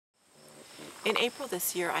In April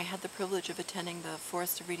this year, I had the privilege of attending the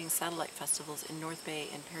Forest of Reading Satellite Festivals in North Bay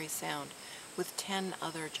and Parry Sound with 10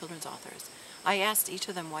 other children's authors. I asked each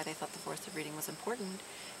of them why they thought the Forest of Reading was important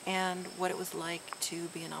and what it was like to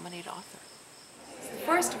be a nominated author. The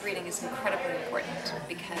Forest of Reading is incredibly important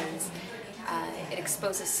because it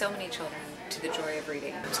exposes so many children to the joy of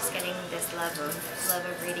reading. Just getting this love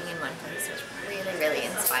of reading in one place was really, really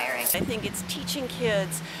inspiring. I think it's teaching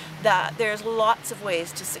kids that there's lots of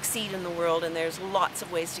ways to succeed in the world and there's lots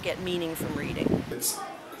of ways to get meaning from reading. It's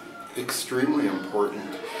extremely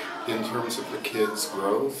important in terms of the kids'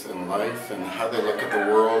 growth and life and how they look at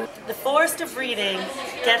the world. The Forest of Reading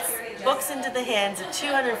gets books into the hands of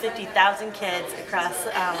 250,000 kids across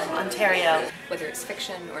Ontario. Whether it's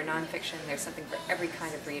fiction or nonfiction, there's something for every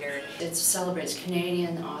kind of reader. It celebrates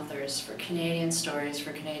Canadian authors, for Canadian stories,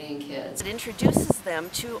 for Canadian kids. It introduces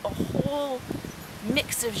them to a whole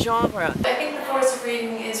mix of genre. I think the Forest of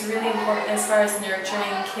Reading is really important as far as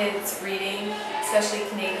nurturing kids' reading, especially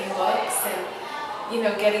Canadian books, and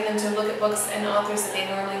getting them to look at books and authors that they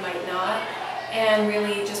normally might not, and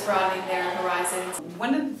really just broadening their horizons.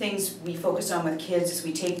 One of the things we focus on with kids is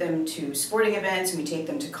we take them to sporting events and we take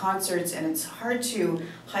them to concerts, and it's hard to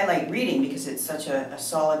highlight reading because it's such a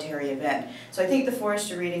solitary event. So I think the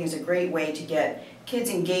Forest of Reading is a great way to get kids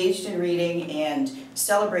engaged in reading and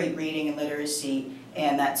celebrate reading and literacy,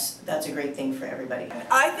 and that's a great thing for everybody.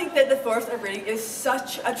 I think that the Forest of Reading is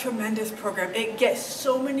such a tremendous program. It gets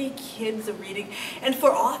so many kids reading, and for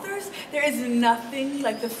authors, there is nothing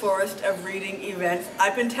like the Forest of Reading events.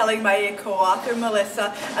 I've been telling my co-author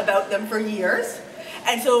Melissa about them for years,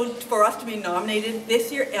 and so for us to be nominated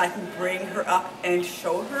this year and I can bring her up and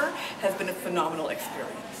show her has been a phenomenal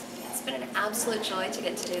experience. It's been an absolute joy to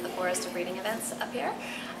get to do the Forest of Reading events up here.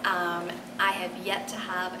 I have yet to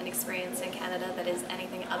have an experience in Canada that is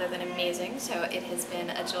anything other than amazing, so it has been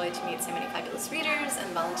a joy to meet so many fabulous readers and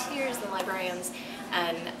volunteers and librarians,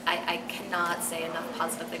 and I cannot say enough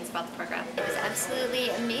positive things about the program. It was absolutely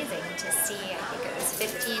amazing to see, I think it was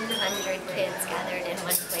 1,500 kids gathered in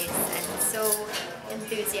one place and so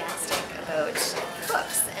enthusiastic about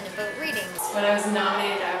books and about reading. When I was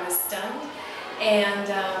nominated, I was stunned, and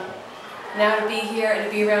now to be here and to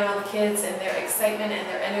be around all the kids and their excitement and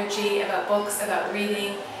their energy about books, about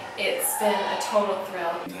reading, it's been a total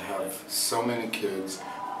thrill. To have so many kids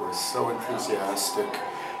who are so enthusiastic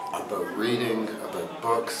about reading, about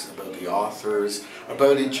books, about the authors,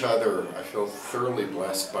 about each other. I feel thoroughly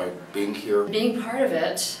blessed by being here. Being part of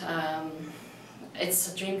it,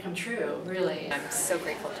 it's a dream come true, really. I'm so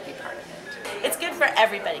grateful to be part of it. It's good for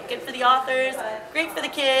everybody. Good for the authors, great for the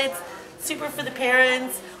kids, super for the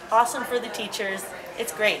parents, awesome for the teachers.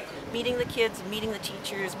 It's great. Meeting the kids, meeting the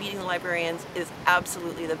teachers, meeting the librarians is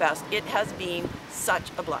absolutely the best. It has been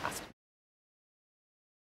such a blast.